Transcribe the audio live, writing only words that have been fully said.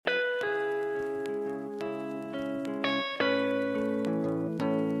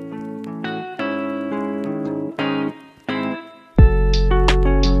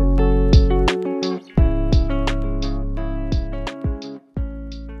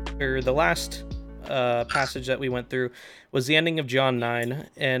or the last passage that we went through was the ending of John 9,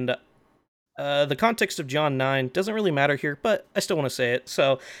 and the context of John 9 doesn't really matter here, but I still want to say it.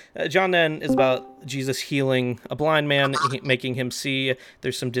 So, John 9 is about Jesus healing a blind man, making him see.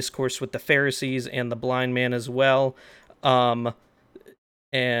 There's some discourse with the Pharisees and the blind man as well. And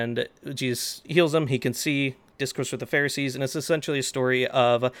Jesus heals him, he can see, discourse with the Pharisees, and it's essentially a story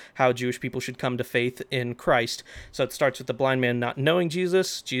of how Jewish people should come to faith in Christ. So it starts with the blind man not knowing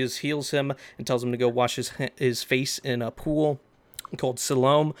Jesus. Jesus heals him and tells him to go wash his face in a pool called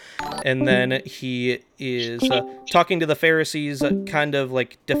Siloam, and then he is talking to the Pharisees, kind of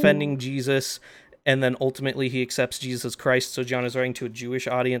like defending Jesus, and then ultimately he accepts Jesus as Christ. So John is writing to a Jewish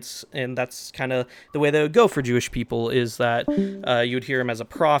audience, and that's kind of the way that would go for Jewish people, is that you would hear him as a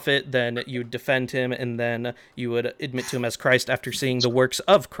prophet, then you would defend him, and then you would admit to him as Christ after seeing the works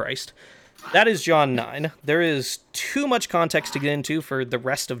of Christ. That is John 9. There is too much context to get into for the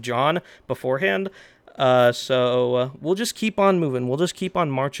rest of John beforehand, so we'll just keep on moving. We'll just keep on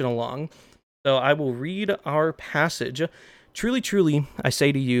marching along. So I will read our passage. Truly, truly, I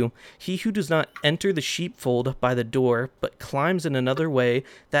say to you, he who does not enter the sheepfold by the door, but climbs in another way,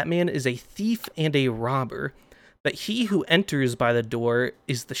 that man is a thief and a robber. But he who enters by the door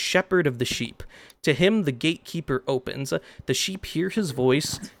is the shepherd of the sheep. To him the gatekeeper opens. The sheep hear his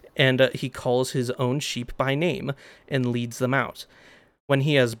voice, and he calls his own sheep by name, and leads them out. When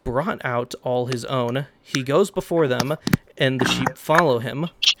he has brought out all his own, he goes before them, and the sheep follow him,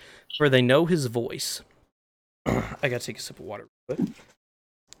 for they know his voice. I gotta take a sip of water real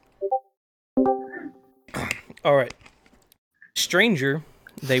quick. Alright. Stranger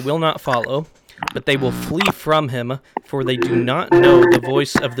they will not follow, but they will flee from him, for they do not know the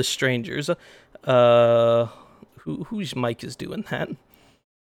voice of the strangers. Whose mic is doing that?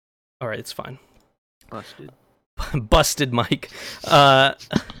 Alright, it's fine. Busted. Busted mic.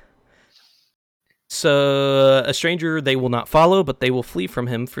 So, a stranger they will not follow, but they will flee from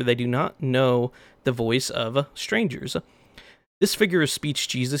him, for they do not know the voice of strangers. This figure of speech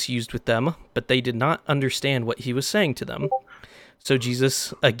Jesus used with them, but they did not understand what he was saying to them. So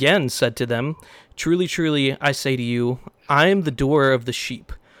Jesus again said to them, Truly, truly, I say to you, I am the door of the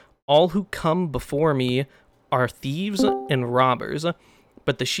sheep. All who come before me are thieves and robbers,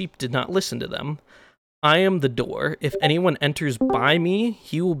 but the sheep did not listen to them. I am the door. If anyone enters by me,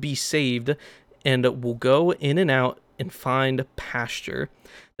 he will be saved, and will go in and out and find pasture.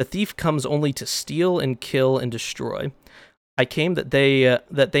 The thief comes only to steal and kill and destroy. I came that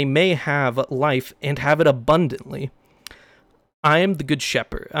they may have life and have it abundantly. I am the good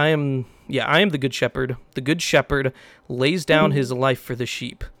shepherd. I am the good shepherd. The good shepherd lays down his life for the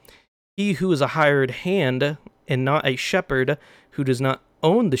sheep. He who is a hired hand and not a shepherd, who does not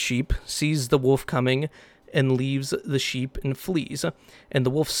own the sheep, sees the wolf coming and leaves the sheep and flees, and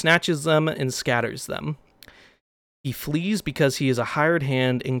the wolf snatches them and scatters them. He flees because he is a hired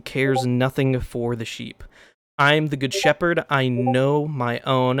hand and cares nothing for the sheep. I am the good shepherd. I know my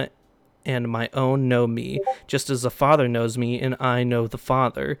own, and my own know me, just as the Father knows me, and I know the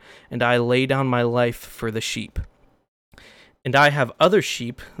Father, and I lay down my life for the sheep. And I have other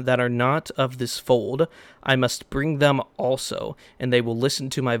sheep that are not of this fold. I must bring them also, and they will listen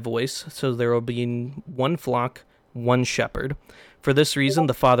to my voice, so there will be one flock, one shepherd. For this reason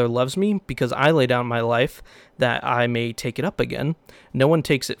the Father loves me, because I lay down my life, that I may take it up again. No one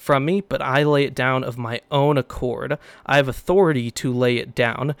takes it from me, but I lay it down of my own accord. I have authority to lay it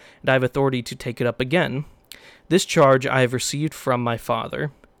down, and I have authority to take it up again. This charge I have received from my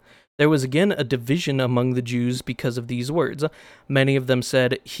Father. There was again a division among the Jews because of these words. Many of them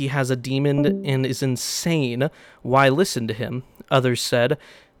said, He has a demon and is insane. Why listen to him? Others said,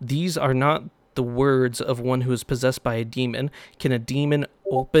 These are not the words of one who is possessed by a demon. Can a demon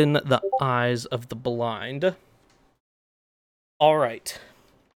open the eyes of the blind? All right.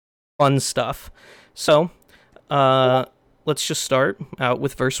 Fun stuff. So, let's just start out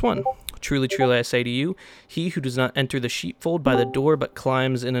with verse 1. Truly, truly, I say to you, he who does not enter the sheepfold by the door, but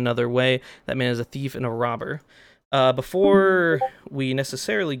climbs in another way, that man is a thief and a robber. Before we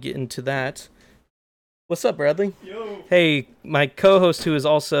necessarily get into that, what's up, Bradley? Yo. Hey, my co-host, who is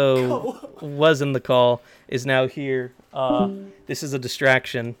also was in the call, is now here. This is a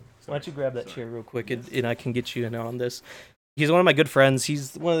distraction. Why don't you grab that chair real quick, and I can get you in on this. He's one of my good friends.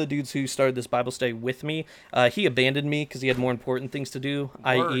 He's one of the dudes who started this Bible study with me. He abandoned me because he had more important things to do,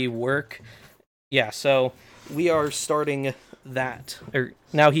 i.e. work. Yeah, so we are starting that. Or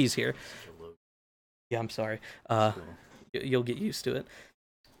now he's here. Yeah, I'm sorry. You'll get used to it.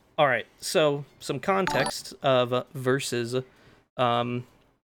 All right, so some context of verses about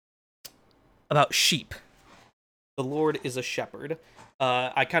sheep. The Lord is a shepherd.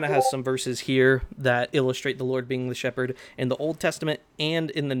 I kind of have some verses here that illustrate the Lord being the shepherd in the Old Testament and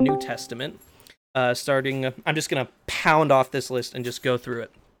in the New Testament. Starting, I'm just going to pound off this list and just go through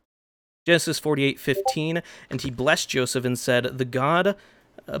it. Genesis 48:15, and he blessed Joseph and said, "The God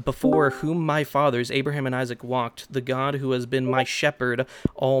before whom my fathers Abraham and Isaac walked, the God who has been my shepherd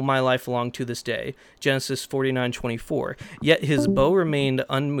all my life long to this day." Genesis 49:24. Yet his bow remained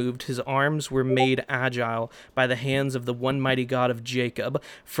unmoved, his arms were made agile by the hands of the one mighty God of Jacob.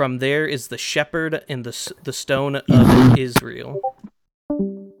 From there is the shepherd and the stone of Israel.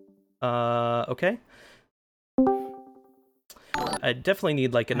 Okay. I definitely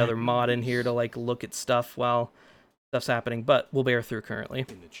need like another mod in here to like look at stuff while stuff's happening, but we'll bear through currently.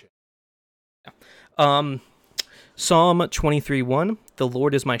 Psalm 23:1, the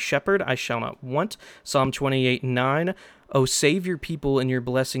Lord is my shepherd, I shall not want. Psalm 28:9, oh, save your people in your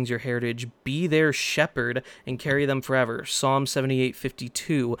blessings, your heritage. Be their shepherd and carry them forever. Psalm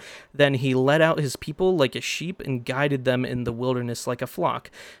 78:52, then he led out his people like a sheep and guided them in the wilderness like a flock.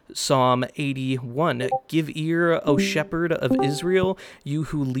 Psalm 81, give ear, O shepherd of Israel, you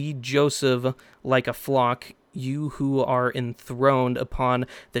who lead Joseph like a flock. You who are enthroned upon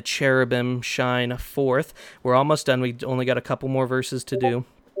the cherubim shine forth. We're almost done. We only got a couple more verses to do.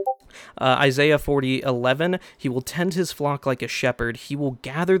 Isaiah 40:11, he will tend his flock like a shepherd. He will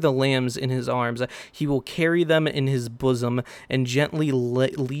gather the lambs in his arms. He will carry them in his bosom and gently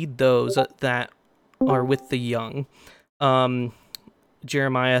lead those that are with the young.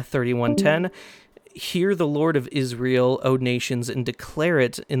 Jeremiah 31:10, hear the Lord of Israel, O nations, and declare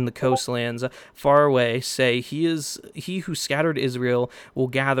it in the coastlands far away. Say, he who scattered Israel will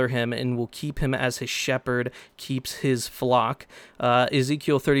gather him and will keep him as his shepherd keeps his flock.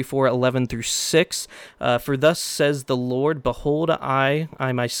 Ezekiel 34:11-6, for thus says the Lord, behold, I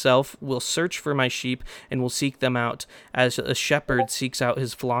myself will search for my sheep and will seek them out, as a shepherd seeks out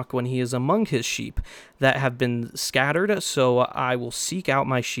his flock when he is among his sheep that have been scattered. So I will seek out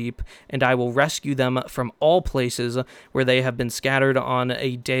my sheep, and I will rescue them from all places where they have been scattered on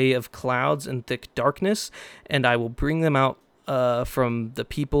a day of clouds and thick darkness, and I will bring them out from the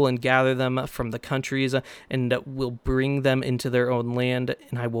people and gather them from the countries, and will bring them into their own land,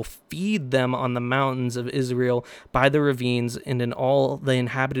 and I will feed them on the mountains of Israel, by the ravines, and in all the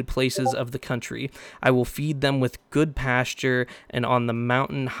inhabited places of the country. I will feed them with good pasture, and on the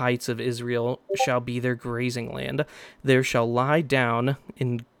mountain heights of Israel shall be their grazing land. There shall lie down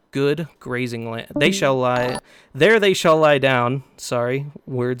in good grazing land. They shall lie down. Sorry,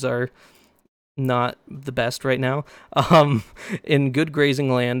 words are not the best right now. In good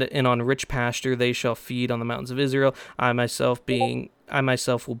grazing land and on rich pasture they shall feed on the mountains of Israel. I myself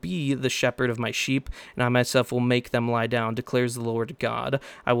will be the shepherd of my sheep, and I myself will make them lie down, declares the Lord God.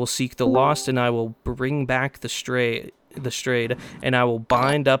 I will seek the lost, and I will bring back the strayed, and I will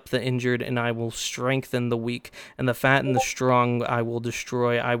bind up the injured, and I will strengthen the weak, and the fat and the strong I will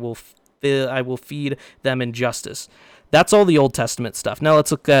destroy. I will feed them in justice. That's all the Old Testament stuff. Now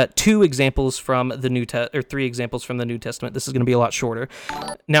let's look at 2 examples from the New or 3 examples from the New Testament. This is going to be a lot shorter.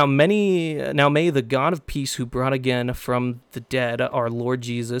 Now may the God of peace, who brought again from the dead our Lord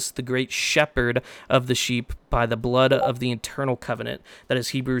Jesus, the great shepherd of the sheep, by the blood of the eternal covenant, that is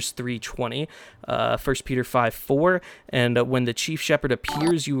Hebrews 3:20, 1 Peter 5:4, and when the chief shepherd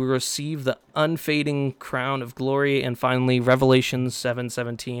appears, you will receive the unfading crown of glory, and finally Revelation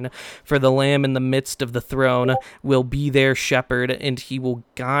 7:17, for the Lamb in the midst of the throne will be their shepherd, and he will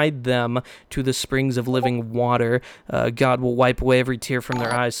guide them to the springs of living water. God will wipe away every tear from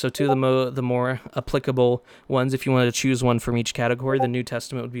their eyes. So two of the more applicable ones, if you wanted to choose one from each category, the New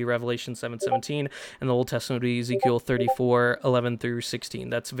Testament would be Revelation 7:17, and the Old Testament would be Ezekiel 34:11-16.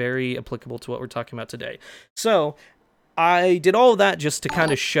 That's very applicable to what we're talking about today. So I did all of that just to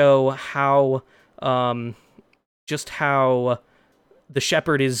kind of show how the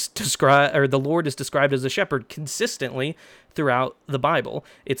shepherd is described, or the Lord is described as a shepherd consistently throughout the Bible.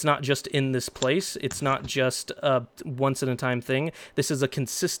 It's not just in this place. It's not just a once in a time thing. This is a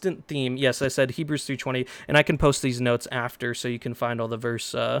consistent theme. Yes, I said Hebrews 3:20, and I can post these notes after so you can find all the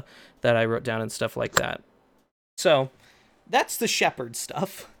verse that I wrote down and stuff like that. So that's the shepherd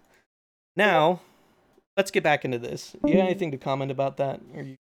stuff. Now, let's get back into this. You got anything to comment about that? Or are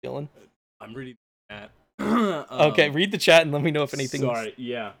you chilling? I'm reading that. Okay, read the chat and let me know if anything. Sorry,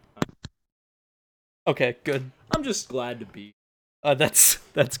 yeah. Okay, good. I'm just glad to be. That's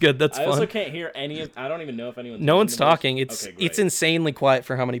good. That's fun. I also can't hear any of. I don't even know if anyone's. No one's talking. It's insanely quiet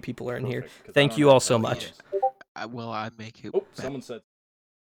for how many people are in here. Thank you all so much. I make it. Oh, someone said.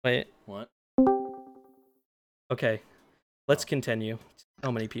 Wait. What? Okay, let's continue.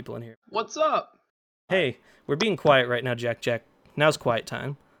 So many people in here. What's up? Hey, we're being quiet right now, Jack. Jack, now's quiet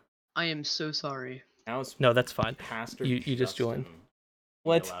time. I am so sorry. Now it's No, that's fine. Pastor You just Justin joined. being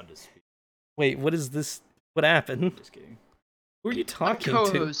What? allowed to speak. Wait, what is this? What happened? Just kidding. Who are you I'm talking to?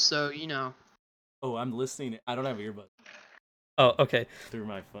 co-host, so you know. Oh, I'm listening. I don't have earbuds Oh, okay. through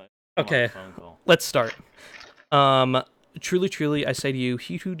my phone. Okay. Phone call. Let's start. Truly, truly, I say to you,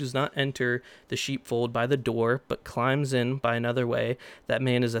 he who does not enter the sheepfold by the door, but climbs in by another way, that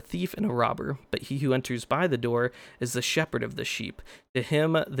man is a thief and a robber. But he who enters by the door is the shepherd of the sheep. To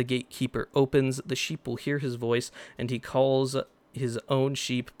him the gatekeeper opens, the sheep will hear his voice, and he calls his own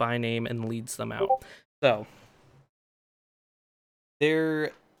sheep by name and leads them out. So,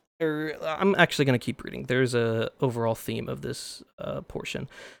 I'm actually going to keep reading. There's a overall theme of this portion.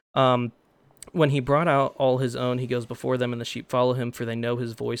 When he brought out all his own, he goes before them, and the sheep follow him, for they know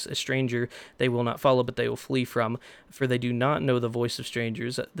his voice. A stranger they will not follow, but they will flee from, for they do not know the voice of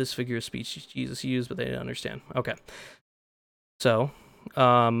strangers. This figure of speech Jesus used, but they didn't understand. Okay. So,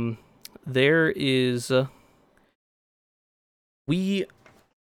 there is... we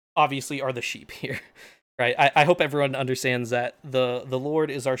obviously are the sheep here, right? I hope everyone understands that the Lord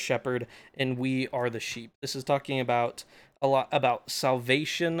is our shepherd, and we are the sheep. This is talking about a lot about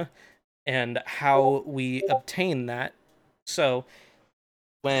salvation and how we obtain that. So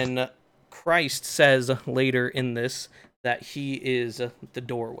when Christ says later in this that he is the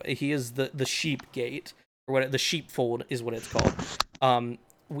doorway, he is the sheep gate, or what the sheepfold is what it's called.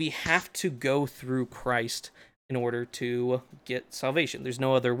 We have to go through Christ in order to get salvation. There's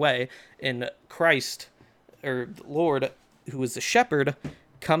no other way. And Christ, or the Lord, who is the shepherd,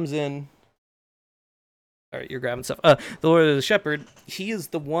 comes in. All right, you're grabbing stuff. The Lord is the shepherd. He is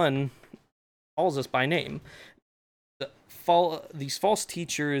the one calls us by name. These false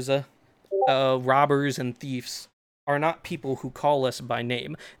teachers, robbers and thieves, are not people who call us by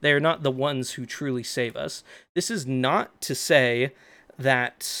name. They are not the ones who truly save us. This is not to say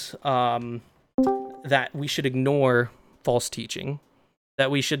that that we should ignore false teaching, that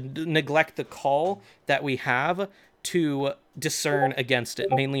we should neglect the call that we have to discern against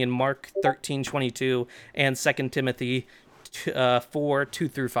it, mainly in Mark 13:22 and 2 Timothy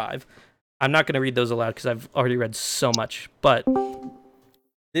 4:2-5. I'm not going to read those aloud because I've already read so much, but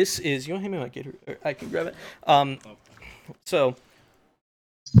this is... You want to hand me my gator? I can grab it. So,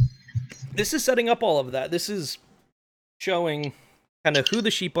 this is setting up all of that. This is showing kind of who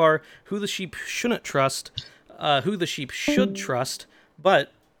the sheep are, who the sheep shouldn't trust, who the sheep should trust.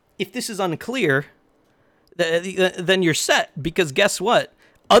 But if this is unclear, then you're set, because guess what?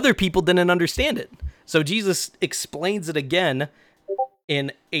 Other people didn't understand it. So Jesus explains it again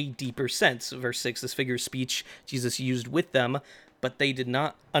in a deeper sense. Verse 6, this figure of speech Jesus used with them, but they did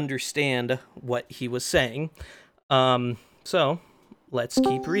not understand what he was saying. So, let's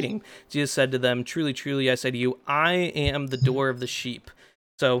keep reading. Jesus said to them, truly, truly, I say to you, I am the door of the sheep.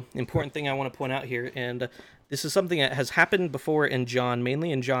 So, important thing I want to point out here, and this is something that has happened before in John,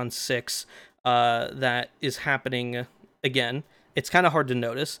 mainly in John 6, that is happening again. It's kind of hard to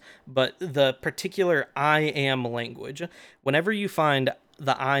notice, but the particular I am language, whenever you find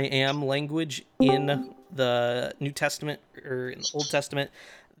the I am language in the New Testament or in the Old Testament,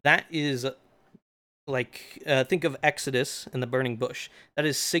 that is like, think of Exodus and the burning bush. That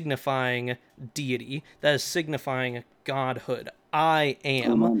is signifying deity. That is signifying godhood. I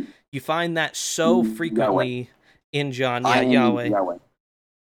am. You find that so frequently in John. Yeah, Yahweh.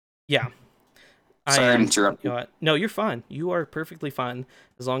 Yeah. Sorry to interrupt you. No, you're fine. You are perfectly fine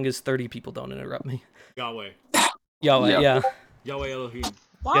as long as 30 people don't interrupt me. Yahweh. Yahweh, yeah. Yahweh Elohim.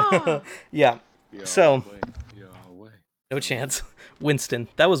 Wow. Yeah. So, Yahweh. no chance. Winston.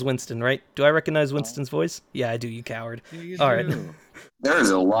 That was Winston, right? Do I recognize Winston's voice? Yeah, I do, you coward. All right.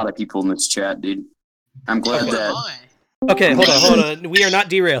 There's a lot of people in this chat, dude. I'm glad So am that... I. Okay, hold on. We are not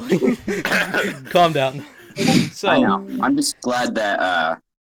derailing. Calm down. So, I know. I'm just glad that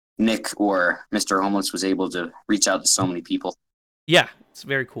Nick or Mr. Homeless was able to reach out to so many people. yeah, it's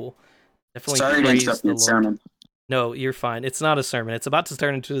very cool. Definitely Sorry to praise interrupt the your Lord. sermon. No, you're fine. It's not a sermon. It's about to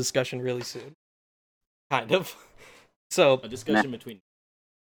turn into a discussion really soon. Kind of. So, A discussion between.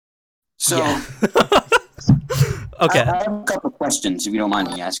 So, yeah. Okay. I have a couple questions, if you don't mind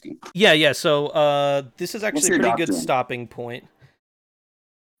me asking. Yeah. So, this is actually a your pretty good doctrine? stopping point.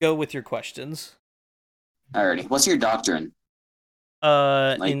 Go with your questions. Alrighty. What's your doctrine?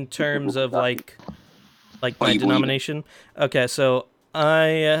 In terms of like What my do you believe in? denomination. Okay, so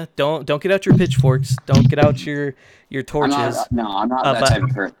I don't get out your pitchforks. Don't get out your torches. I'm not that but- type of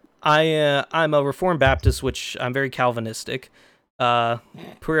person. I'm a Reformed Baptist, which I'm very Calvinistic. Preordained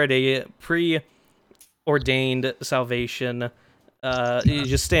salvation.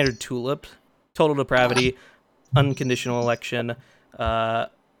 Just standard tulip. total depravity, unconditional election,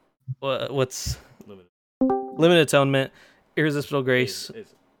 what's Limited. limited atonement, irresistible grace,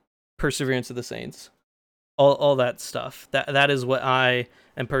 Is- perseverance of the saints, all that stuff. That is what I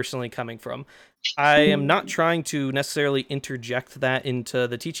am personally coming from. I am not trying to necessarily interject that into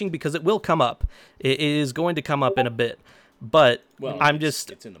the teaching because it will come up. It is going to come up in a bit, but Well, I'm it's-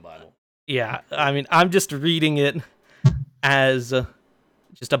 just it's in the Bible. yeah. I mean, I'm just reading it as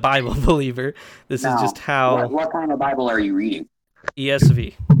just a Bible believer. This Now, is just how What kind of Bible are you reading?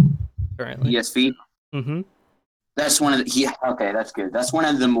 ESV currently. ESV. Mm-hmm. That's one of the. Yeah, okay, that's good. That's one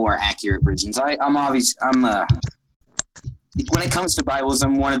of the more accurate versions. When it comes to Bibles,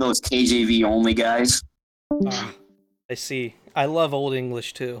 I'm one of those KJV only guys. I see. I love Old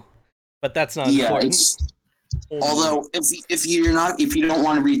English too, but that's not Yeah, important. although if you don't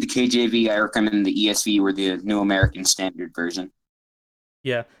want to read the KJV, I recommend the ESV or the New American Standard Version.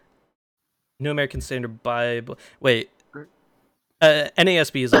 Yeah. New American Standard Bible. Wait.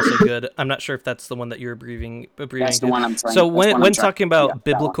 NASB is also good. I'm not sure if that's the one that you're abbreviating. That's the one I'm trying. So that's what I'm when trying- talking about yeah, that one.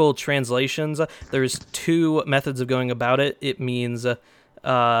 biblical translations, there's two methods of going about it. It means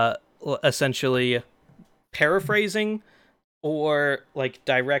essentially paraphrasing or like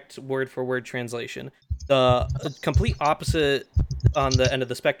direct word for word translation. The complete opposite on the end of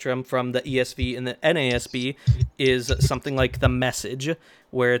the spectrum from the ESV and the NASB is something like the Message,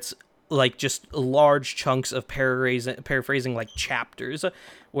 where it's like just large chunks of paraphrasing like chapters,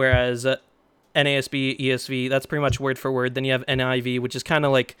 whereas NASB, ESV, that's pretty much word for word. Then you have NIV, which is kind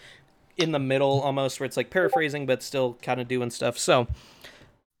of like in the middle almost, where it's like paraphrasing but still kind of doing stuff. So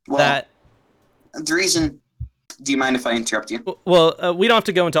Well, that the reason. Do you mind if I interrupt you? well, we don't have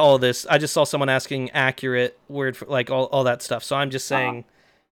to go into all of this. I just saw someone asking accurate word for like all that stuff. So I'm just saying.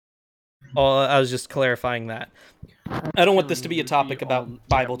 I was just clarifying that. I don't want this to be a topic about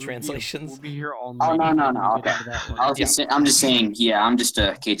Bible translations. We'll be here all Oh night. no, if we no, get okay. into that one. I'm just saying. Yeah, I'm just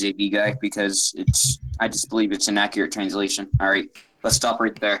a KJV guy because I just believe it's an accurate translation. All right, let's stop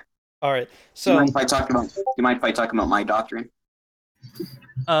right there. All right. Do you So mind if I talk about my doctrine?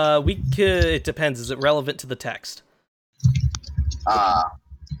 we could. It depends. Is it relevant to the text?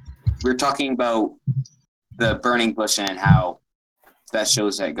 We're talking about the burning bush and how that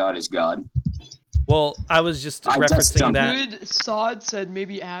shows that God is God. Well, I was just I just referencing jumped that. Good. Sod said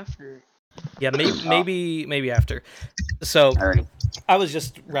maybe after. Yeah, maybe after. So Alrighty. I was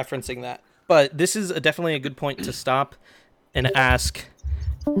just referencing that. But this is definitely a good point to stop and ask,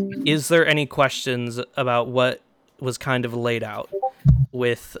 is there any questions about what was kind of laid out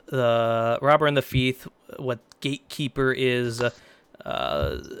with the robber and the thief, what gatekeeper is,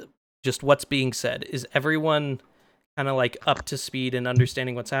 just what's being said? Is everyone kind of like up to speed and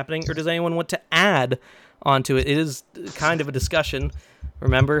understanding what's happening, or does anyone want to add onto it? It is kind of a discussion.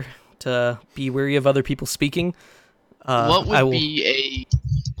 Remember to be wary of other people speaking. What would be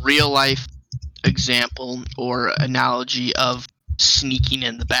a real life example or analogy of sneaking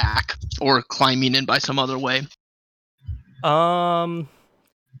in the back or climbing in by some other way? Um,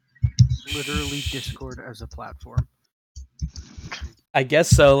 Literally Discord as a platform. I guess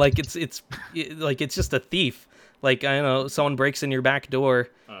so. Like it's just a thief. Like, I don't know, someone breaks in your back door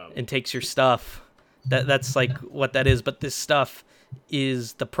and takes your stuff. That's like what that is. But this stuff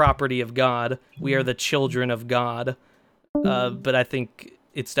is the property of God. We are the children of God. But I think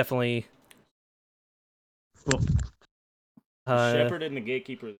it's definitely Shepherd and the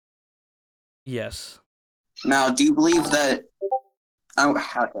gatekeeper. yes. Now, do you believe that? Oh,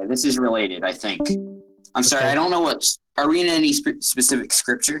 okay. This is related. I think. I'm sorry. Okay. I don't know what. Are we in any specific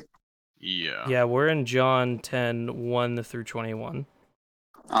scripture? Yeah. Yeah, we're in John 10:1 through 21.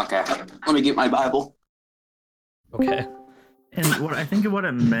 Okay. Let me get my Bible. Okay. And what I think of what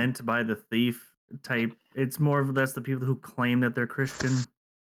it meant by the thief type, it's more of that's the people who claim that they're Christian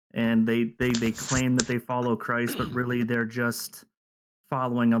and they claim that they follow Christ, but really they're just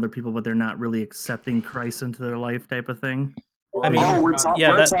following other people, but they're not really accepting Christ into their life type of thing. I mean, Oh, we're yeah,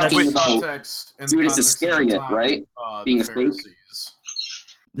 talking that's about context, in the Judas context of the Iscariot, time, right? the Being a fake? Pharisees.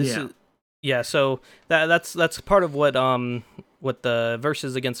 This Yeah. is yeah, so that's part of what the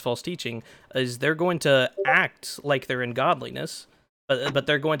verses against false teaching is. They're going to act like they're in godliness, but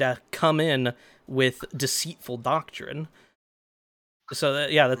they're going to come in with deceitful doctrine. So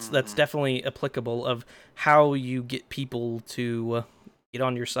that's definitely applicable of how you get people to get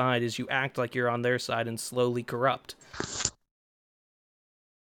on your side is you act like you're on their side and slowly corrupt.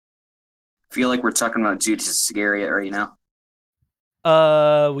 I feel like we're talking about Judas Iscariot right now.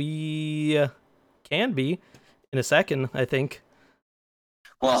 We can be in a second, I think.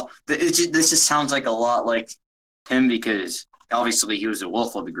 Well, this just sounds like a lot like him because obviously he was a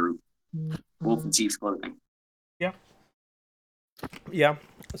wolf of the group. wolf in sheep's clothing. Yeah.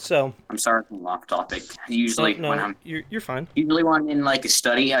 So I'm sorry if I'm off topic. Usually no, when I'm you're fine. usually when I'm in like a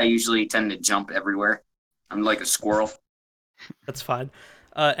study, I usually tend to jump everywhere. I'm like a squirrel. That's fine.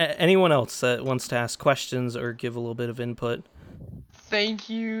 Anyone else that wants to ask questions or give a little bit of input? Thank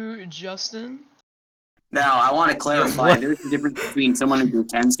you, Justin. Now, I want to clarify, what? there's a difference between someone who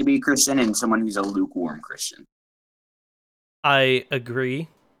pretends to be a Christian and someone who's a lukewarm Christian. I agree.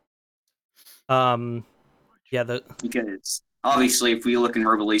 Because obviously, if we look in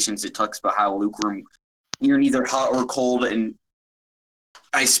Revelations, it talks about how lukewarm, you're neither hot or cold, and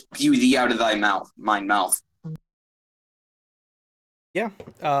I spew thee out of my mouth. Yeah.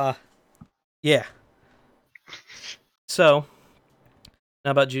 Yeah. So,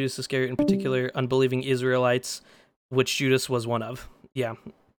 now about Judas Iscariot in particular, unbelieving Israelites, which Judas was one of. Yeah.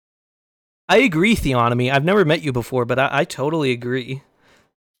 I agree, Theonomy. I've never met you before, but I totally agree.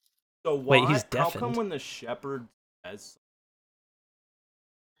 So why, Wait, he's how deafened. come when the shepherd says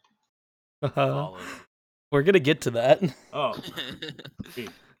We're gonna get to that. oh,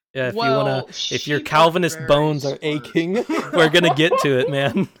 Yeah, if Well, you wanna, if sheep your are Calvinist very bones are smart. aching, we're gonna get to it,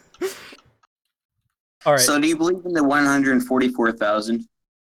 man. All right. So, do you believe in the 144,000?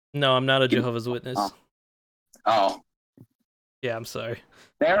 No, I'm not a Jehovah's Witness. Oh, Yeah, I'm sorry.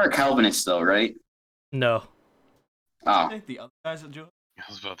 they are Calvinists, though, right? No. Oh, I think the other guys that do it. I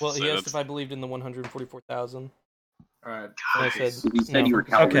was about to Well, say, he asked that's- if I believed in the 144,000. All right. I said you said no. you were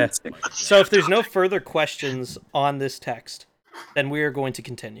Okay. Calvinistic. So if there's no further questions on this text, then we are going to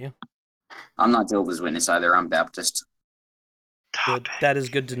continue. I'm not Jehovah's Witness either. I'm Baptist. Good. That is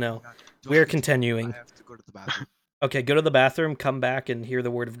good to know. We are continuing. I have to go to the bathroom. Okay, go to the bathroom, come back, and hear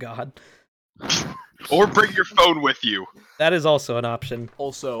the word of God. Or bring your phone with you. That is also an option.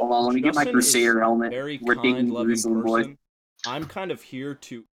 Also, Hold on, let me get my Justin is Crusader helmet. Very We're taking kind, loving Jerusalem, boy. person. I'm kind of here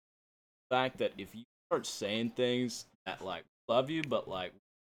to the fact that if you start saying things that like love you, but like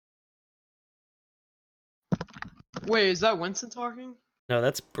Wait, is that Winston talking? No,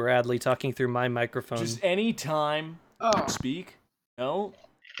 that's Bradley talking through my microphone. just any time Oh. you speak, know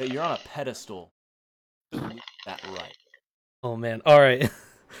that you're on a pedestal. That right. Oh man. All right.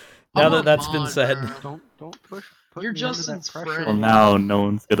 Now Come that that's been on, said. bro. Don't push. Put You're me under Justin's that pressure. friend. Well, now no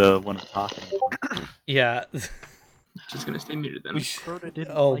one's gonna want to talk anymore. Yeah. Just gonna stay muted then. Crota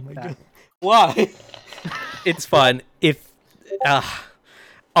didn't Oh like my that. god. Why? It's fine. If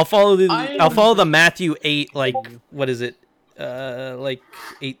I'll follow the Matthew 8, like what is it? Like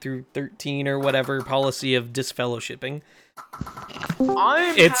 8 through 13 or whatever policy of disfellowshipping.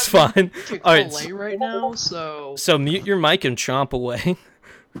 I'm It's having fine. All right. Chick-fil-A right now, so So mute your mic and chomp away.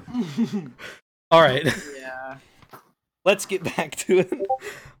 All right. yeah. Let's get back to it.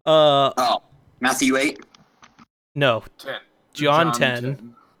 Oh, Matthew 8? No. 10. John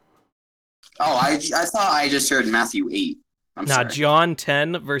 10. Oh, I thought I just heard Matthew 8. I'm Nah, sorry. John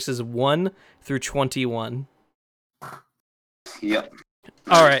 10 verses 1 through 21. Yep.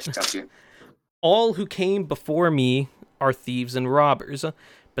 All right. Got you. All who came before me are thieves and robbers,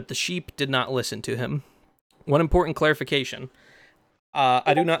 but the sheep did not listen to him. One important clarification.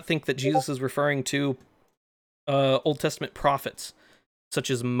 I do not think that Jesus is referring to Old Testament prophets, such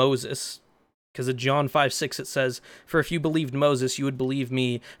as Moses, because in John 5:6 it says, "For if you believed Moses, you would believe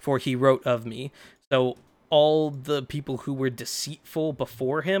me, for he wrote of me." So all the people who were deceitful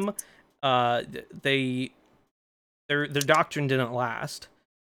before him, their doctrine didn't last.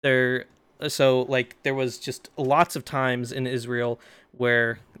 So there was just lots of times in Israel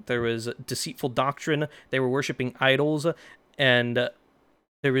where there was deceitful doctrine. They were worshiping idols, and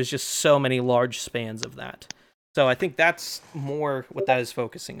there was just so many large spans of that. So I think that's more what that is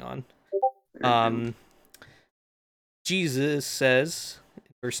focusing on. Jesus says,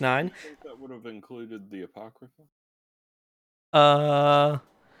 verse 9. I think that would have included the Apocrypha. I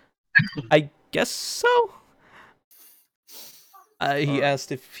guess so. He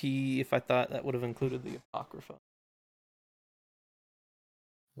asked if I thought that would have included the Apocrypha.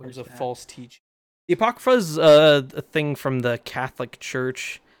 There's a false teaching. The Apocrypha is a thing from the Catholic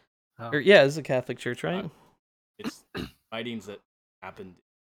Church. Oh. Yeah, it's a Catholic Church, right? It's writings that happened.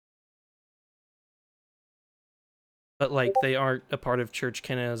 But like they aren't a part of church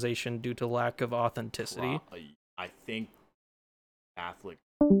canonization due to lack of authenticity. Well, I think Catholic.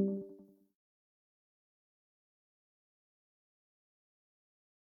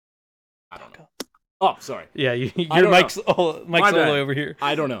 I don't know. Oh, sorry. Yeah, your don't mic's know. all the My bad. way over here.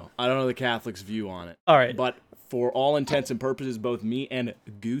 I don't know. I don't know the Catholics' view on it. All right. But for all intents and purposes, both me and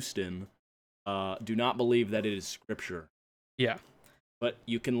Gustin do not believe that it is scripture. Yeah, But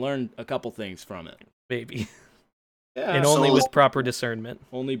you can learn a couple things from it. maybe. Yeah. And only So- with proper discernment.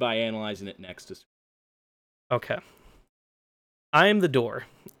 Only by analyzing it next to. Okay. I am the door.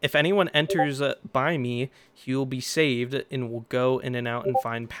 If anyone enters by me, he will be saved and will go in and out and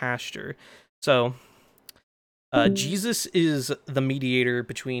find pasture. So, Jesus is the mediator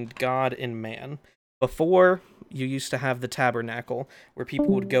between God and man. Before, you used to have the tabernacle where people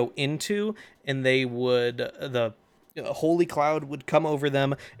would go into, and they would the holy cloud would come over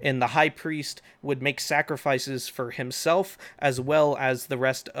them, and the high priest would make sacrifices for himself as well as the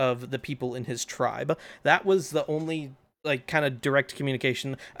rest of the people in his tribe. That was the only like kind of direct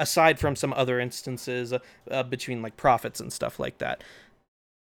communication, aside from some other instances between like prophets and stuff like that.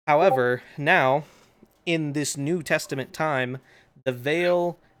 However, now in this New Testament time, the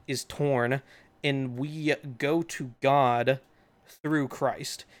veil is torn and we go to God through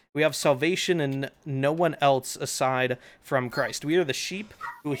Christ. We have salvation in no one else aside from Christ. We are the sheep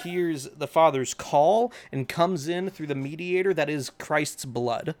who hears the Father's call and comes in through the mediator that is Christ's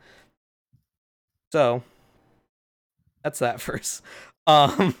blood. So, that's that verse.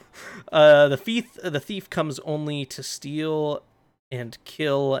 The thief comes only to steal and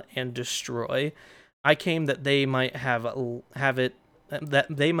kill and destroy. I came that they might have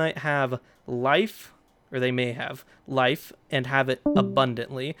life, or they may have life and have it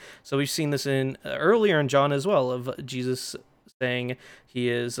abundantly. So we've seen this in earlier in John as well, of Jesus saying he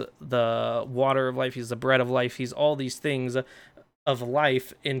is the water of life, he's the bread of life, he's all these things of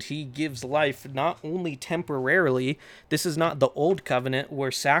life, and he gives life not only temporarily. This is not the old covenant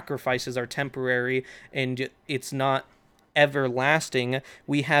where sacrifices are temporary and it's not everlasting.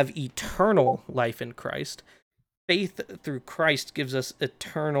 We have eternal life in Christ. Faith through Christ gives us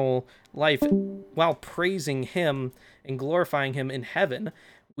eternal life while praising him and glorifying him in heaven.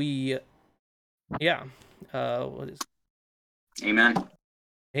 What is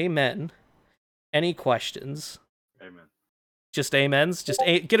Amen. Any questions? Amen. Just amens?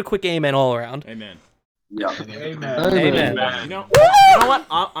 Get a quick amen all around. Amen. Yeah. Amen. You know what?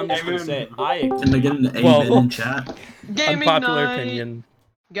 I'm just gonna say it. I agree. Can I get an amen in chat? Gaming Unpopular night. opinion.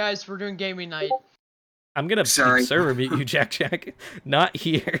 Guys, we're doing gaming night. I'm gonna server mute you, Jack. Not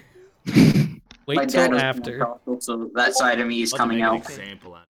here. My Wait dad till was after. Pentecostal, so that side of me is coming out.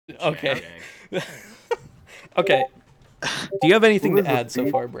 Okay. Okay. Do you have anything to add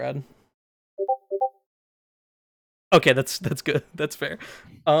so far, Brad? Okay, that's good. That's fair.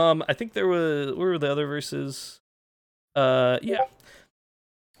 I think there was, what were the other verses? Yeah.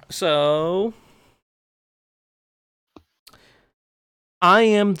 So I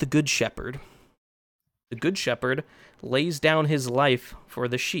am the good shepherd. The good shepherd lays down his life for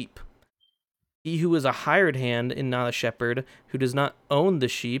the sheep. He who is a hired hand and not a shepherd, who does not own the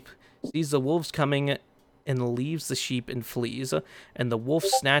sheep, sees the wolves coming and leaves the sheep and flees, and the wolf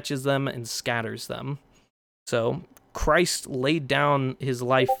snatches them and scatters them. So Christ laid down his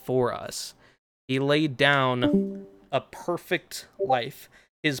life for us. He laid down a perfect life,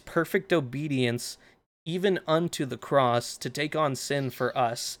 his perfect obedience, even unto the cross, to take on sin for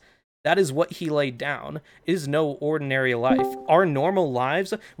us. That is what he laid down. It is no ordinary life. Our normal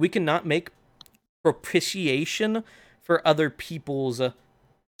lives, we cannot make propitiation for other people's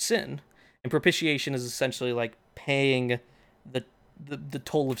sin. And propitiation is essentially like paying the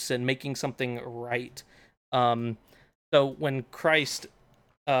toll of sin, making something right. So when Christ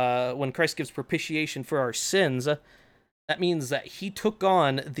gives propitiation for our sins, that means that he took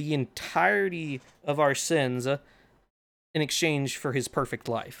on the entirety of our sins in exchange for his perfect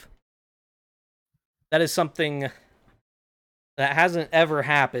life. That is something that hasn't ever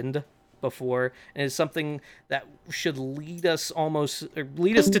happened before, and is something that should lead us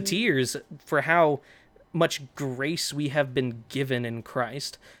to tears for how much grace we have been given in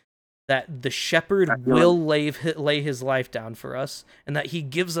Christ. That the shepherd will lay his life down for us, and that he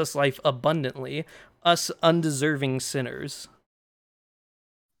gives us life abundantly, us undeserving sinners.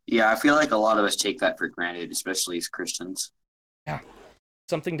 Yeah, I feel like a lot of us take that for granted, especially as Christians. Yeah,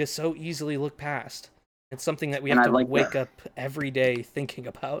 something to so easily look past. It's something that we And have I to like wake that. up every day thinking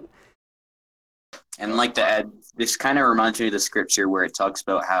about. And like to add, this kind of reminds me of the scripture where it talks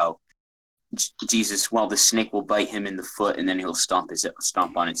about how Jesus, well, the snake will bite him in the foot, and then he'll stomp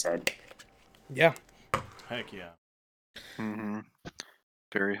on its head. Yeah. Heck yeah. Mm-hmm.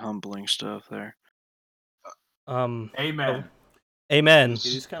 Very humbling stuff there. Amen. Amen. It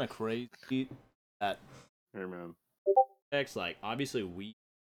is kind of crazy that text, like, obviously we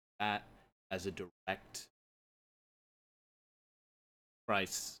that as a direct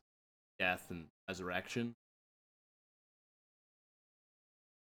Christ's death and resurrection.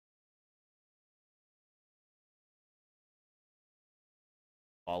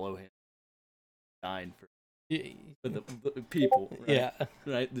 Follow him, dying for the people, right? Yeah.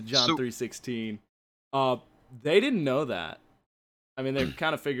 Right, the John So- 3:16. They didn't know that. I mean, they're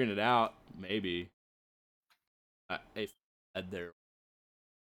kind of figuring it out, maybe. If had their,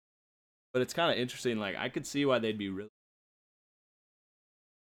 but it's kind of interesting. Like, I could see why they'd be really,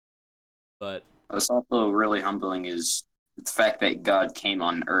 but What's also really humbling is the fact that God came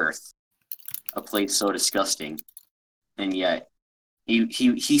on Earth, a place so disgusting, and yet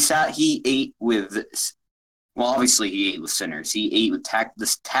he ate with, well, obviously he ate with sinners. He ate with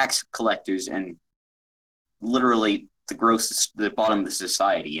tax collectors and literally the bottom of the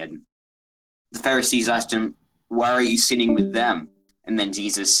society. And the Pharisees asked him, "Why are you sitting with them?" And then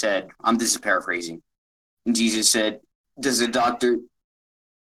Jesus said, this is paraphrasing. And Jesus said, "Does a doctor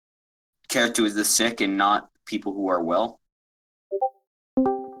care to the sick and not people who are well?"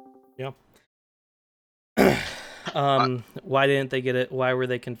 Yeah. Why didn't they get it? Why were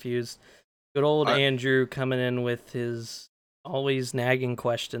they confused? Good old Andrew coming in with his always nagging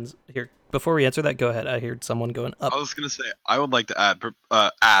questions. Here, before we answer that, go ahead. I heard someone going up. I was gonna say I would like to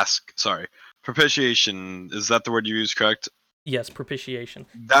ask. Sorry, propitiation. Is that the word you use? Correct. Yes, propitiation.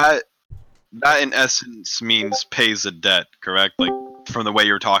 That in essence means pays a debt. Correct. Like from the way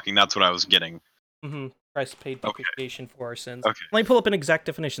you're talking, that's what I was getting. Mm-hmm. Christ paid propitiation for our sins. Okay. Let me pull up an exact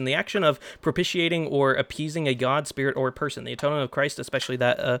definition. The action of propitiating or appeasing a god, spirit, or person. The atonement of Christ, especially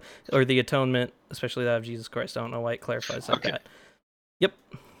that, or the atonement, especially that of Jesus Christ. I don't know why it clarifies like that. Yep.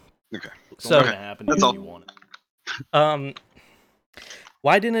 Okay. So it's gonna happen if you want it.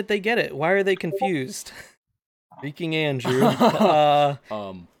 Why didn't they get it? Why are they confused? Freaking Andrew.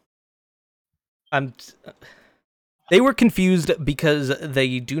 They were confused because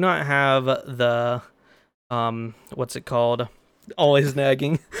they do not have the what's it called? Always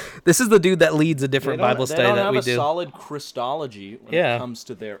nagging. This is the dude that leads a different Bible study that we do. They don't have a solid Christology when it comes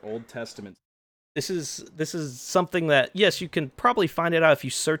to their Old Testament. This is something that, yes, you can probably find it out if you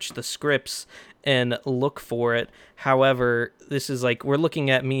search the scripts and look for it. However, this is like, we're looking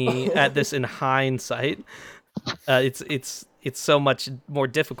at me at this in hindsight. It's so much more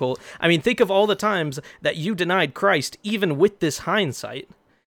difficult. I mean, think of all the times that you denied Christ, even with this hindsight,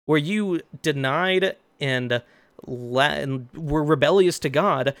 where you denied and were rebellious to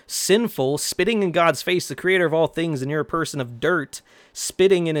God, sinful, spitting in God's face, the creator of all things, and you're a person of dirt,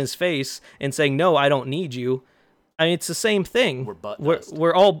 spitting in his face and saying, "No, I don't need you." I mean, it's the same thing. We're butt dust.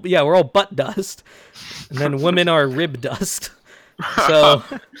 We're all butt dust, and then women are rib dust. So,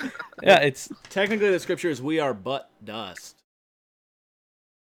 yeah, it's technically the scripture is we are butt dust.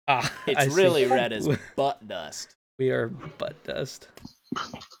 It's It's really read as butt dust. We are butt dust.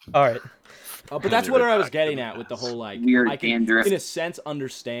 All right. But that's what I was getting at with the whole, like, Weird I can, dandruff. in a sense,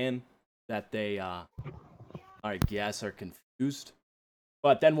 understand that they, I guess, are confused.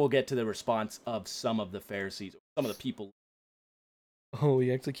 But then we'll get to the response of some of the Pharisees, some of the people. Oh,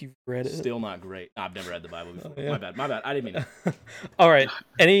 you act like you've read it. Still not great. I've never read the Bible before. Oh, yeah. My bad. I didn't mean it. All right.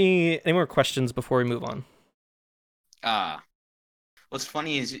 Any more questions before we move on? What's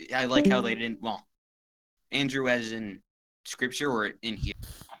funny is I like how they didn't. Well, Andrew, as in scripture or in here.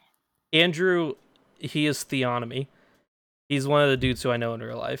 Andrew, he is theonomy. He's one of the dudes who I know in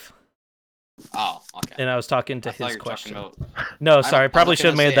real life. Oh, okay. And I was talking to I thought his you were question. talking about- No, sorry. Probably was should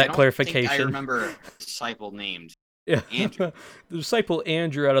have gonna made say, that I don't clarification. think I remember a disciple named. Yeah. Andrew. The disciple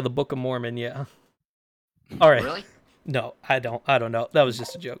Andrew out of the Book of Mormon, yeah. All right. Really? No, I don't know. That was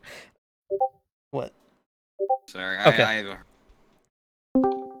just a joke. What? Sorry. Okay. I have a...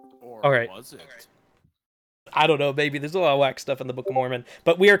 All right. Was it? I don't know, baby. There's a lot of whack stuff in the Book of Mormon.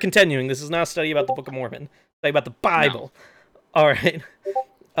 But we are continuing. This is not a study about the Book of Mormon. Study about the Bible. No. All right.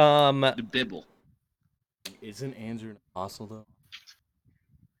 The Bible. Isn't Andrew an apostle, though?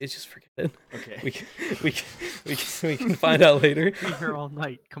 It's just forget it. Okay. We can find out later. Be here all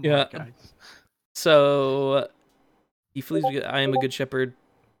night. Come Yeah. on, guys. So, he flees. I am a good shepherd.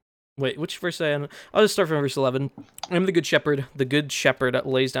 Wait, which verse I am? I'll just start from verse 11. I am the good shepherd. The good shepherd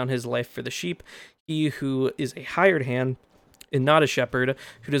lays down his life for the sheep. He who is a hired hand and not a shepherd,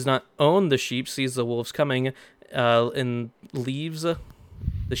 who does not own the sheep, sees the wolves coming and leaves the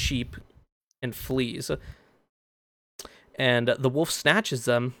sheep and flees. And the wolf snatches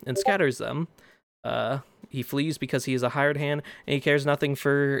them and scatters them. He flees because he is a hired hand and he cares nothing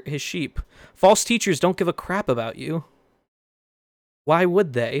for his sheep. False teachers don't give a crap about you. Why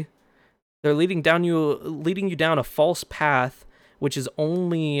would they? They're leading you down a false path, which is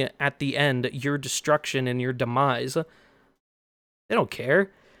only at the end your destruction and your demise. They don't care.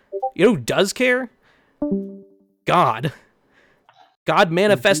 You know who does care? God. God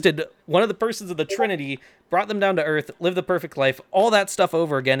manifested one of the persons of the Trinity, brought them down to earth, lived the perfect life, all that stuff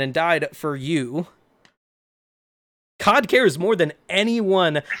over again, and died for you. God cares more than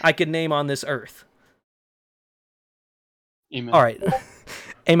anyone I could name on this earth. Amen. All right.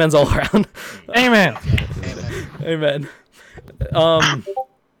 Amen's all around. Amen. Amen.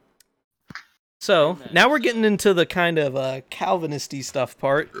 So now we're getting into the kind of Calvinisty stuff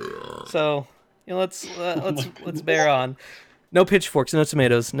part. So let's bear on. No pitchforks, no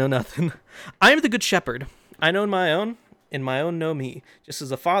tomatoes, no nothing. I am the good shepherd. I know my own, and my own know me. Just as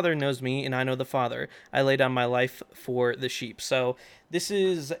the Father knows me, and I know the Father. I lay down my life for the sheep. So this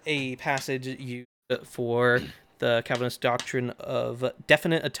is a passage used for the Calvinist doctrine of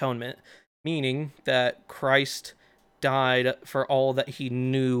definite atonement, meaning that Christ died for all that he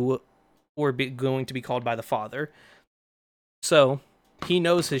knew were going to be called by the Father. So he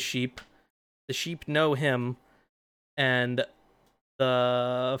knows his sheep, the sheep know him, and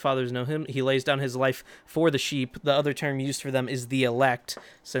the fathers know him. He lays down his life for the sheep. The other term used for them is the elect,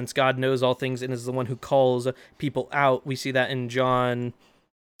 since God knows all things and is the one who calls people out. We see that in John,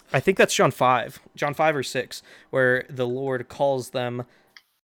 I think that's John 5 or 6, where the Lord calls them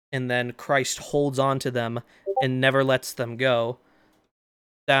and then Christ holds on to them and never lets them go.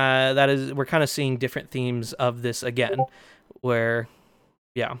 That is, we're kind of seeing different themes of this again, where,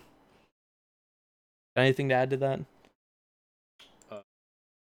 yeah. Anything to add to that?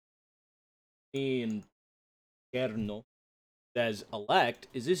 In Kernel says elect.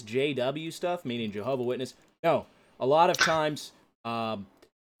 Is this JW stuff, meaning Jehovah's Witness? No. A lot of times,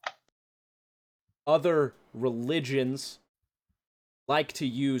 other religions like to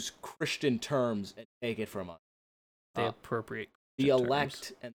use Christian terms and take it from us. They appropriate the terms.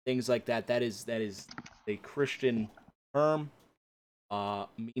 elect and things like that. That is a Christian term,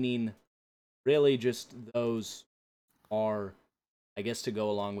 meaning really just those are, I guess, to go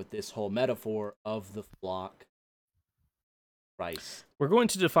along with this whole metaphor of the flock. Christ. We're going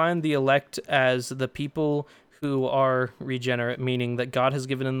to define the elect as the people who are regenerate, meaning that God has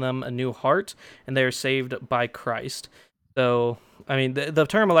given them a new heart and they are saved by Christ. So, I mean, the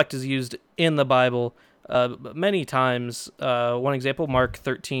term elect is used in the Bible many times. One example, Mark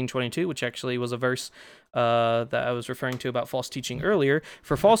 13:22, which actually was a verse that I was referring to about false teaching earlier.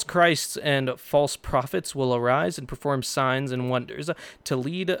 For false Christs and false prophets will arise and perform signs and wonders to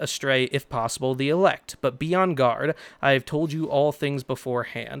lead astray, if possible, the elect. But be on guard. I have told you all things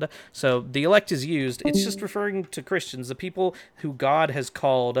beforehand. So the elect is used. It's just referring to Christians, the people who God has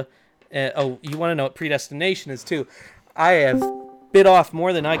called. Oh, you want to know what predestination is too? I have bit off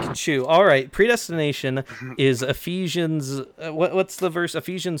more than I can chew. All right, predestination is Ephesians. What's the verse?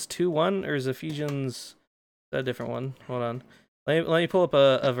 Ephesians 2:1, or is Ephesians a different one? Hold on. Let me pull up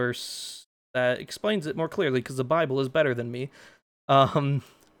a verse that explains it more clearly, because the Bible is better than me. Even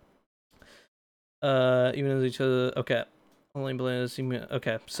as each other. Okay.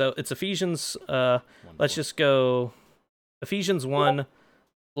 Okay. So it's Ephesians. Let's just go. Ephesians 1.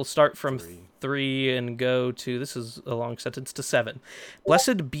 We'll start from 3 and go to, this is a long sentence, to 7.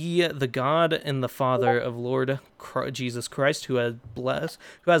 Blessed be the God and the Father of Lord Jesus Christ, who has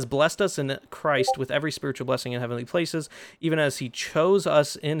blessed us in Christ with every spiritual blessing in heavenly places, even as he chose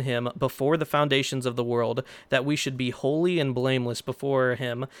us in him before the foundations of the world, that we should be holy and blameless before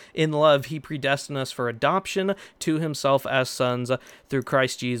him. In love, he predestined us for adoption to himself as sons through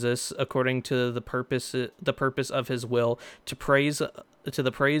Christ Jesus, according to the purpose of his will, to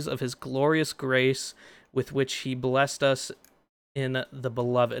the praise of his glorious grace with which he blessed us in the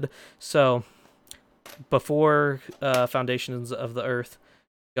beloved. So, before foundations of the earth,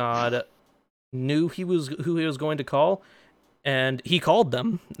 God knew who he was going to call, and he called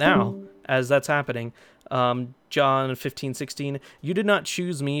them now, as that's happening. John 15:16, you did not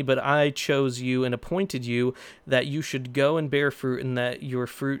choose me, but I chose you and appointed you that you should go and bear fruit, and that your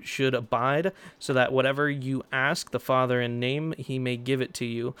fruit should abide, so that whatever you ask the Father in name, he may give it to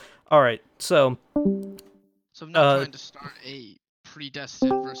you. All right, so I'm not trying to start a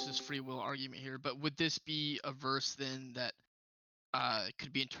predestined versus free will argument here, but would this be a verse then that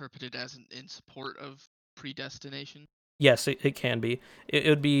could be interpreted as in support of predestination? Yes, it can be. It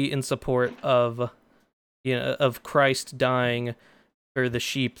would be in support of, of Christ dying for the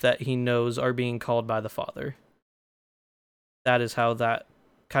sheep that he knows are being called by the Father. That is how that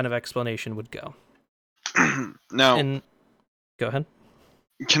kind of explanation would go. Now, go ahead.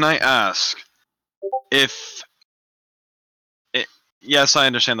 Can I ask if... yes, I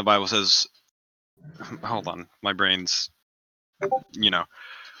understand the Bible says... Hold on, my brain's...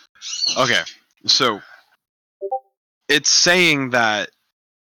 Okay, so... It's saying that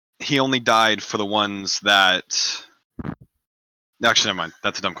he only died for the ones that... Actually, never mind.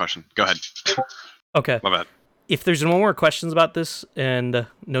 That's a dumb question. Go ahead. Okay. My bad. If there's no more questions about this and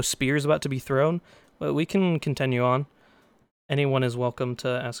no spears about to be thrown, Well, we can continue on. Anyone is welcome to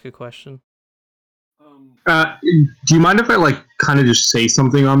ask a question. Do you mind if I kind of just say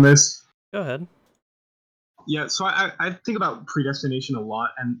something on this? Go ahead. Yeah, so I think about predestination a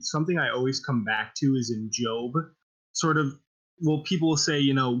lot, and something I always come back to is in Job. Sort of, well, people will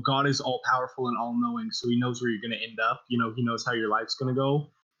say, God is all powerful and all knowing, so he knows where you're going to end up. He knows how your life's going to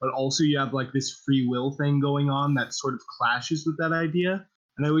go. But also, you have this free will thing going on that sort of clashes with that idea.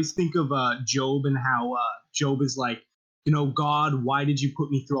 And I always think of Job and how Job is like, God, why did you put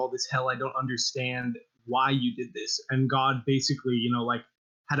me through all this hell? I don't understand why you did this. And God basically,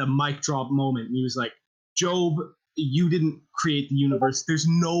 had a mic drop moment, and he was like, Job, you didn't create the universe. There's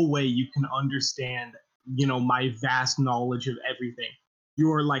no way you can understand, my vast knowledge of everything.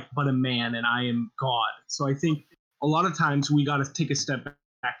 You are but a man, and I am God. So I think a lot of times we got to take a step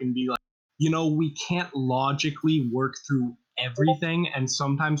back and be like, we can't logically work through everything, and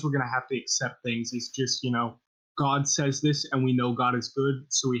sometimes we're going to have to accept things. It's just, God says this, and we know God is good,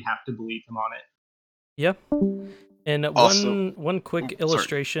 so we have to believe him on it. Yep. And Also- one quick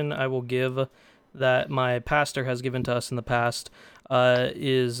illustration I will give that my pastor has given to us in the past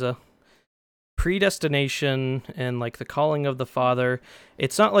is predestination and the calling of the Father.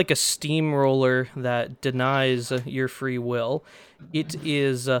 It's not like a steamroller that denies your free will. It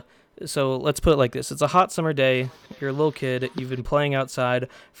is so let's put it like this. It's a hot summer day. You're a little kid. You've been playing outside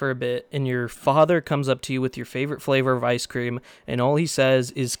for a bit, and your father comes up to you with your favorite flavor of ice cream, and all he says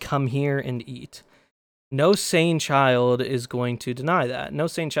is, "Come here and eat." No sane child is going to deny that. No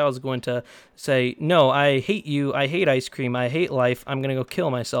sane child is going to say, "No, I hate you. I hate ice cream. I hate life. I'm going to go kill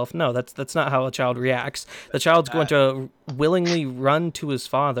myself." No, that's not how a child reacts. The child's going to willingly run to his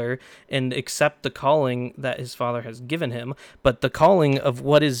father and accept the calling that his father has given him. But the calling of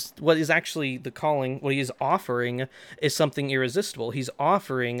what is actually the calling, what he is offering, is something irresistible. He's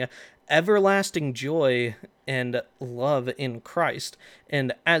offering everlasting joy and love in Christ.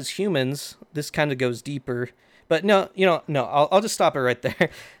 And as humans, this kind of goes deeper. But no, I'll just stop it right there.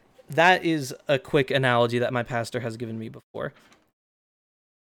 That is a quick analogy that my pastor has given me before.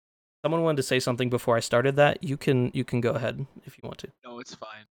 Someone wanted to say something before I started that. You can go ahead if you want to. No, it's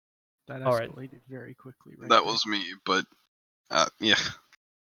fine. That All right. escalated very quickly. Right That there. was me, but yeah.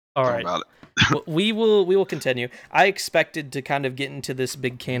 All Don't right. about it. we will continue. I expected to kind of get into this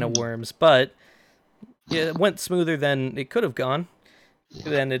big can of worms, but it went smoother than it could have gone. It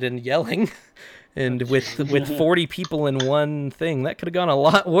ended in yelling, and with 40 people in one thing, that could have gone a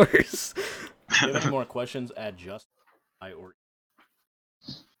lot worse. If you have any more questions, add just I or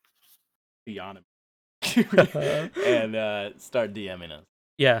beyond and start DMing us.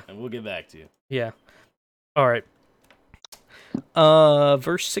 Yeah. And we'll get back to you. Yeah. All right.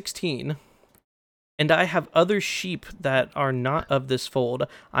 Verse 16. And I have other sheep that are not of this fold.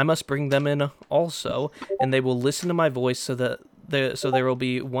 I must bring them in also, and they will listen to my voice, so there will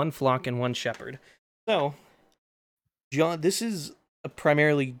be one flock and one shepherd. So, John, this is a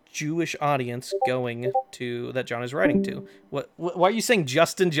primarily Jewish audience that John is writing to. Why are you saying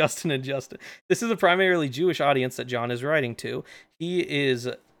Justin? This is a primarily Jewish audience that John is writing to. He is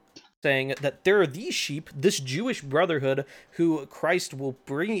saying that there are these sheep, this Jewish brotherhood, who Christ will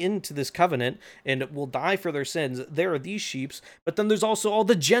bring into this covenant and will die for their sins. There are these sheep, but then there's also all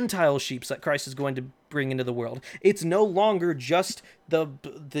the Gentile sheep that Christ is going to bring into the world. It's no longer just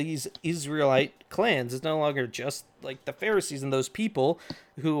these Israelite clans. It's no longer just the Pharisees and those people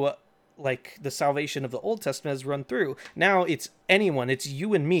who the salvation of the Old Testament has run through. Now it's anyone. It's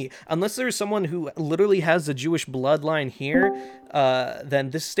you and me. Unless there's someone who literally has the Jewish bloodline here,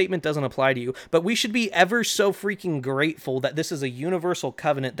 then this statement doesn't apply to you. But we should be ever so freaking grateful that this is a universal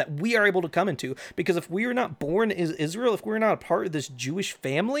covenant that we are able to come into. Because if we are not born as Israel, if we're not a part of this Jewish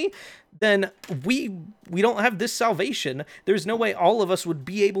family, then we don't have this salvation. There's no way all of us would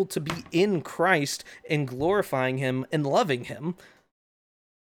be able to be in Christ and glorifying him and loving him.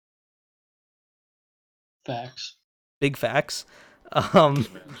 Facts. Big facts.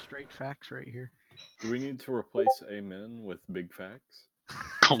 Straight facts right here. Do we need to replace amen with big facts?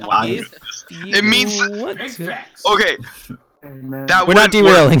 Come on. It means Big facts. Okay. That We're not wouldn't work.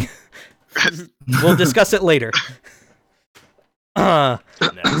 derailing. We'll discuss it later. Big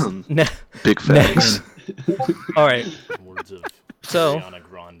facts. All right. Words of So, Ariana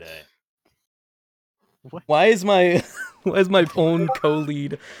Grande. why is my own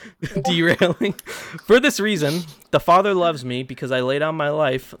co-lead derailing? For this reason, the Father loves me because I lay down my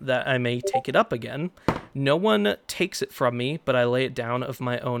life that I may take it up again. No one takes it from me, but I lay it down of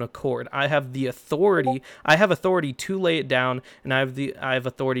my own accord. I have authority to lay it down, and I have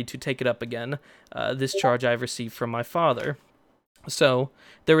authority to take it up again. This charge I have received from my Father. So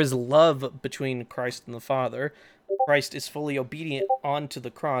there is love between Christ and the Father. Christ is fully obedient onto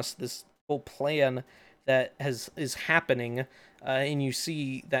the cross. This whole plan that is happening, and you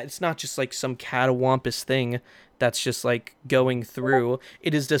see that it's not just like some catawampus thing that's just like going through.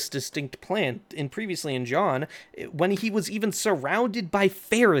 It is this distinct plan. And previously in John, when he was even surrounded by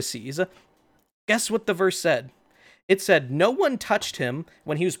Pharisees, guess what the verse said? It said, no one touched him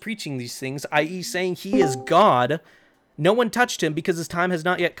when he was preaching these things, i.e. saying he is God. No one touched him because his time has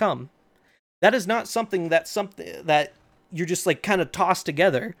not yet come. That is not something that you're just like kind of tossed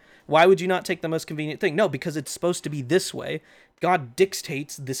together. Why would you not take the most convenient thing? No, because it's supposed to be this way. God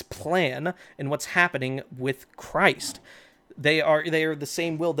dictates this plan and what's happening with Christ. They are the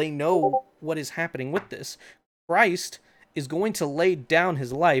same will. They know what is happening with this. Christ is going to lay down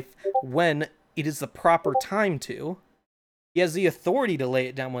his life when it is the proper time to. He has the authority to lay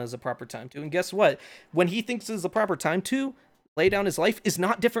it down when it's the proper time to. And guess what? When he thinks it's the proper time to lay down his life is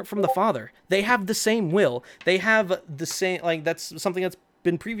not different from the Father. They have the same will. They have the same, like, that's something that's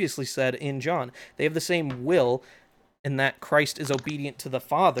been previously said in John. They have the same will in that Christ is obedient to the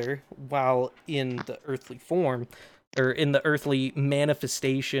Father while in the earthly form, or in the earthly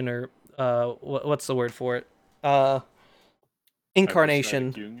manifestation, or what's the word for it? Incarnation.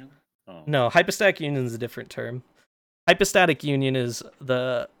 Hypostatic union? Oh. No, hypostatic union is a different term. Hypostatic union is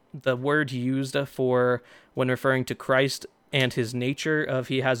the word used for when referring to Christ and his nature of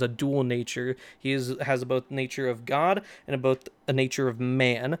he has a dual nature. He has both nature of God and both a nature of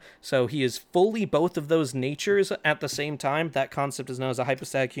man. So he is fully both of those natures at the same time. That concept is known as a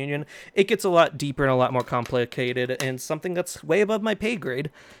hypostatic union. It gets a lot deeper and a lot more complicated, and something that's way above my pay grade,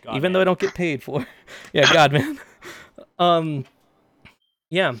 God, even man. though I don't get paid for. Yeah, God, man.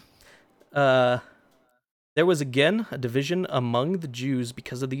 Yeah. There was again a division among the Jews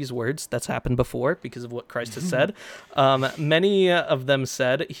because of these words. That's happened before because of what Christ has said. Many of them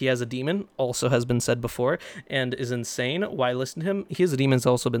said he has a demon, also has been said before, and is insane. Why listen to him? He has a demon has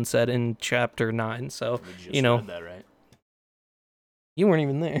also been said in chapter 9. So, We just you know, read that, right? you weren't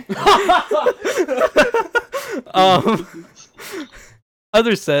even there.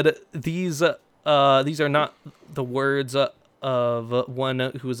 Others said these are not the words of one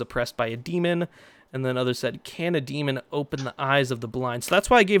who is oppressed by a demon. And then others said, can a demon open the eyes of the blind? So that's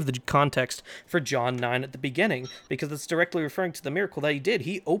why I gave the context for John 9 at the beginning, because it's directly referring to the miracle that he did.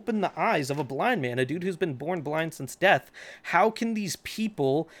 He opened the eyes of a blind man, a dude who's been born blind since death. How can this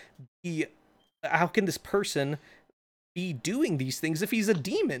person be doing these things if he's a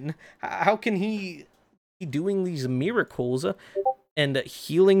demon? How can he be doing these miracles and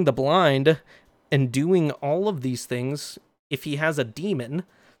healing the blind and doing all of these things if he has a demon?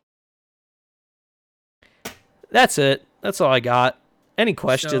 That's it. That's all I got. Any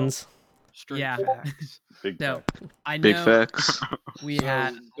questions? Yeah. Big So facts. I know Big facts. we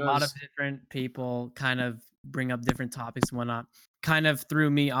had a lot of different people kind of bring up different topics and whatnot. Kind of threw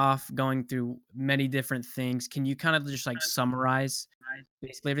me off going through many different things. Can you kind of just like summarize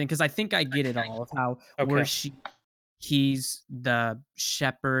basically everything? Because I think I get it all of how he's the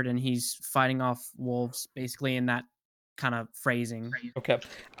shepherd and he's fighting off wolves basically in that kind of phrasing. Okay.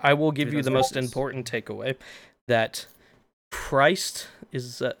 I will give Through you those the most verses. important takeaway, that Christ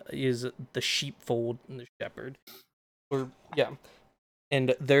is the sheepfold and the shepherd.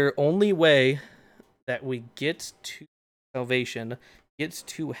 And their only way that we get to salvation, get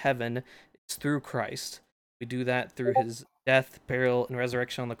to heaven, is through Christ. We do that through his death, burial, and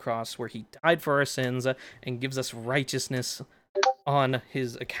resurrection on the cross, where he died for our sins and gives us righteousness on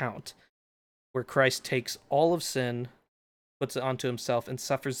his account, where Christ takes all of sin, puts it onto himself, and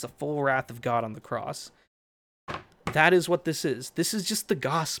suffers the full wrath of God on the cross. That is what this is. This is just the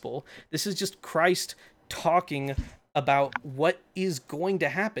gospel. This is just Christ talking about what is going to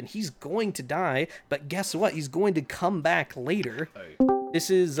happen. He's going to die, but guess what? He's going to come back later. This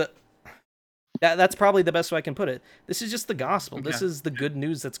is... That's probably the best way I can put it. This is just the gospel. Okay. This is the good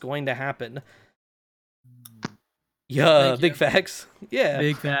news that's going to happen. Yeah, big facts. Yeah.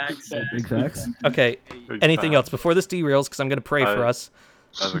 Big facts. Big facts. Okay, Big anything facts. else before this derails? Because I'm going to pray for us.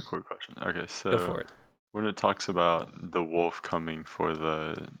 I have a quick question. Okay, Go for so it. when it talks about the wolf coming for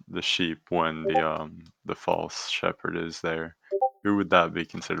the sheep, when the false shepherd is there, who would that be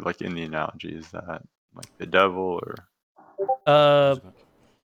considered? Like in the analogy, is that like the devil or?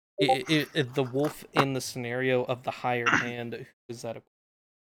 The wolf in the scenario of the hired hand, who is that?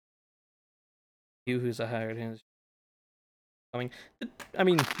 Who's a hired hand? I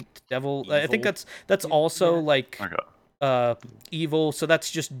mean, devil. I think that's also like Okay. evil. So that's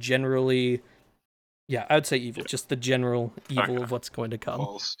just generally, Yeah, I would say evil, just the general evil of what's going to come.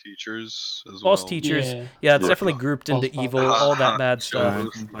 False teachers as False well. teachers, Yeah. yeah, it's Yeah. definitely grouped into False evil, prophets. all that bad stuff.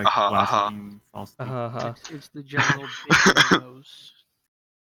 Like Uh-huh. blaspheming, false It's the general big nose.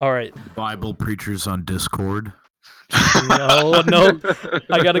 All right. Bible preachers on Discord. No,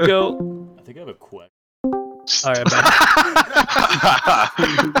 I gotta go. I think I have a question. All right, bye.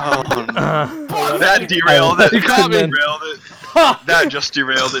 That derailed it. You caught me. Derailed it. That just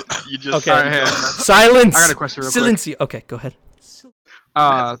derailed it. You just Okay. Alright, Silence. I got a question real quick. Silencio. Okay, go ahead.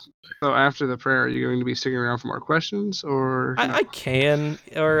 So after the prayer, are you going to be sticking around for more questions, or? I can,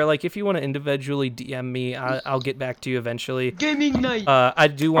 or like if you want to individually DM me, I'll get back to you eventually. Gaming night. I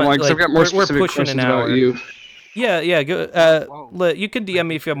do want. Like, 'cause I've got more we're specific pushing an questions about hour. you. Yeah. Go. You can DM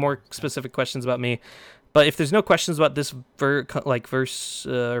me if you have more specific questions about me. But if there's no questions about this verse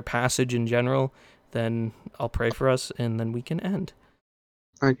or passage in general, then I'll pray for us and then we can end.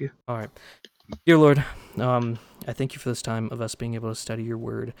 Thank you. All right. Dear Lord, I thank you for this time of us being able to study your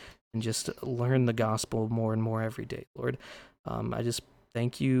word and just learn the gospel more and more every day, Lord. I just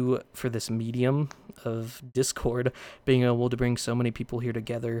thank you for this medium of Discord, being able to bring so many people here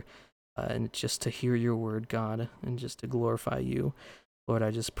together and just to hear your word, God, and just to glorify you. Lord,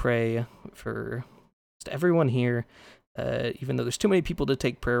 I just pray for just everyone here, even though there's too many people to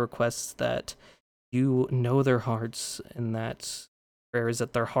take prayer requests, that you know their hearts and that prayer is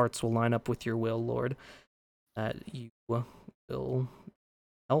that their hearts will line up with your will, Lord, that you will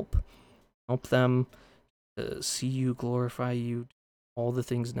help them see you, glorify you, all the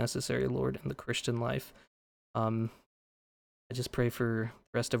things necessary, Lord, in the Christian life. I just pray for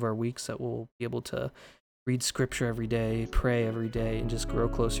the rest of our weeks that we'll be able to read scripture every day, pray every day, and just grow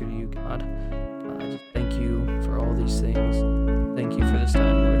closer to you, God. I just thank you for all these things. Thank you for this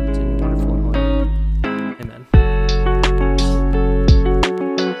time, Lord.